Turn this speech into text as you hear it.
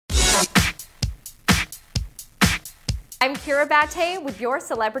I'm Kyra Batte with your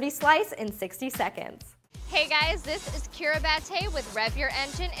Celebrity Slice in 60 seconds. Hey guys, this is Kyra Batte with Rev Your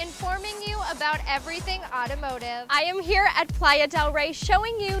Engine, informing you about everything automotive. I am here at Playa del Rey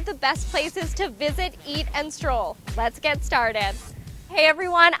showing you the best places to visit, eat, and stroll. Let's get started. Hey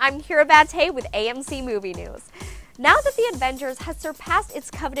everyone, I'm Kyra Batte with AMC Movie News. Now that The Avengers has surpassed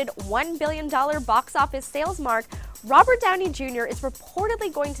its coveted $1 billion box office sales mark, Robert Downey Jr. is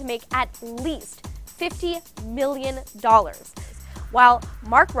reportedly going to make at least $50 million, while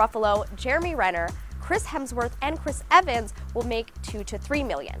Mark Ruffalo, Jeremy Renner, Chris Hemsworth, and Chris Evans will make $2 to $3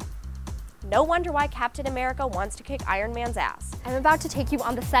 million. No wonder why Captain America wants to kick Iron Man's ass. I'm about to take you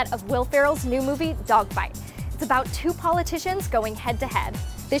on the set of Will Ferrell's new movie, Dogfight. It's about two politicians going head-to-head.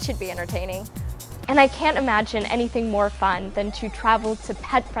 This should be entertaining. And I can't imagine anything more fun than to travel to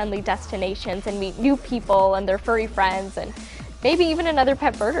pet-friendly destinations and meet new people and their furry friends and maybe even another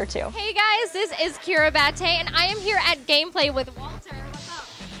pet bird or two. Hey guys, this is Kyra Batte and I am here at Gameplay with Walter. What's up?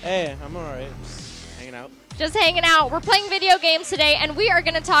 Hey, I'm alright. Just hanging out. Just hanging out. We're playing video games today and we are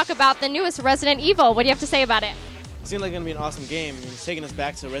going to talk about the newest Resident Evil. What do you have to say about it? It seems like it's going to be an awesome game. It's taking us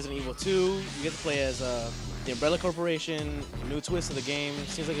back to Resident Evil 2. You get to play as the Umbrella Corporation, new twist of the game.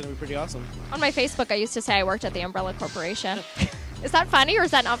 Seems like it's going to be pretty awesome. On my Facebook, I used to say I worked at the Umbrella Corporation. Is that funny or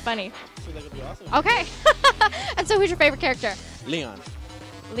is that not funny? Seems like it'll be awesome. Okay. And so who's your favorite character? Leon.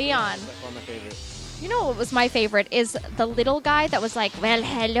 Leon. That's by far my favorite. You know what was my favorite is the little guy that was like, well,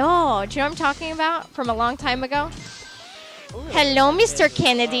 hello. Do you know what I'm talking about from a long time ago? Ooh. Hello, Mr.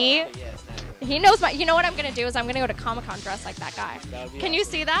 Kennedy. Yes, He knows my, you know what I'm going to do is I'm going to go to Comic-Con dressed like that guy. Can you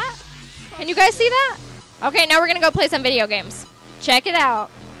see that? Can you guys see that? Okay, now we're going to go play some video games. Check it out.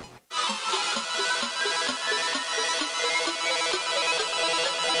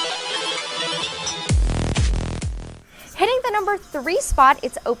 Hitting the number 3 spot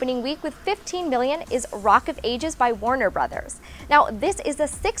its opening week with $15 million is Rock of Ages by Warner Brothers. Now, this is the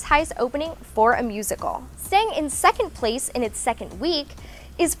 6th highest opening for a musical. Staying in second place in its second week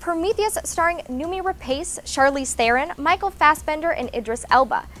is Prometheus, starring Noomi Rapace, Charlize Theron, Michael Fassbender, and Idris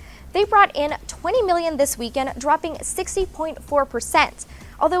Elba. They brought in $20 million this weekend, dropping 60.4%.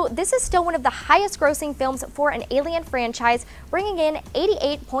 Although this is still one of the highest grossing films for an Alien franchise, bringing in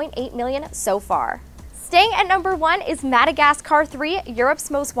 $88.8 million so far. Staying at number 1 is Madagascar 3,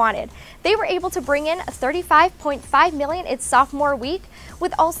 Europe's Most Wanted. They were able to bring in $35.5 million its sophomore week,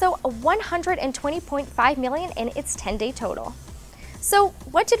 with also $120.5 million in its 10-day total. So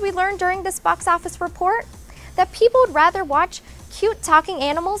what did we learn during this box office report? That people would rather watch cute talking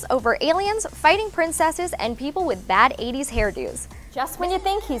animals over aliens, fighting princesses, and people with bad 80s hairdos. Just when you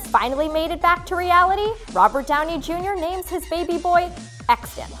think he's finally made it back to reality, Robert Downey Jr. names his baby boy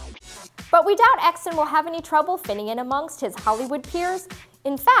Exton. But we doubt Exton will have any trouble fitting in amongst his Hollywood peers.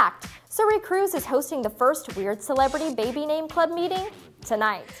 In fact, Suri Cruise is hosting the first Weird Celebrity Baby Name Club meeting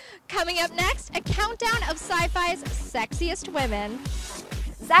tonight. Coming up next, a countdown of sci-fi's sexiest women.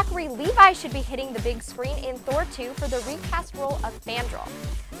 Zachary Levi should be hitting the big screen in Thor 2 for the recast role of Fandral.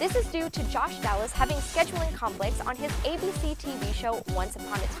 This is due to Josh Dallas having scheduling conflicts on his ABC TV show Once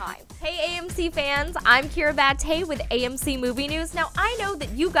Upon a Time. Hey AMC fans, I'm Kyra Batte with AMC Movie News. Now I know that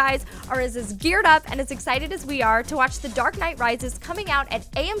you guys are as geared up and as excited as we are to watch The Dark Knight Rises coming out at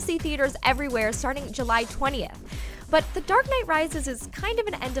AMC theaters everywhere starting July 20th. But The Dark Knight Rises is kind of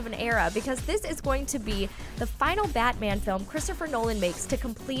an end of an era because this is going to be the final Batman film Christopher Nolan makes to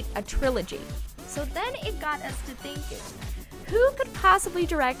complete a trilogy. So then it got us to thinking, who could possibly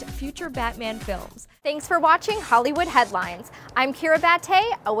direct future Batman films? Thanks for watching Hollywood Headlines. I'm Kyra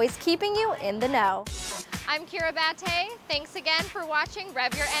Batte, always keeping you in the know. I'm Kyra Batte. Thanks again for watching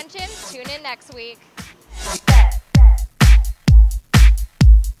Rev Your Engine. Tune in next week.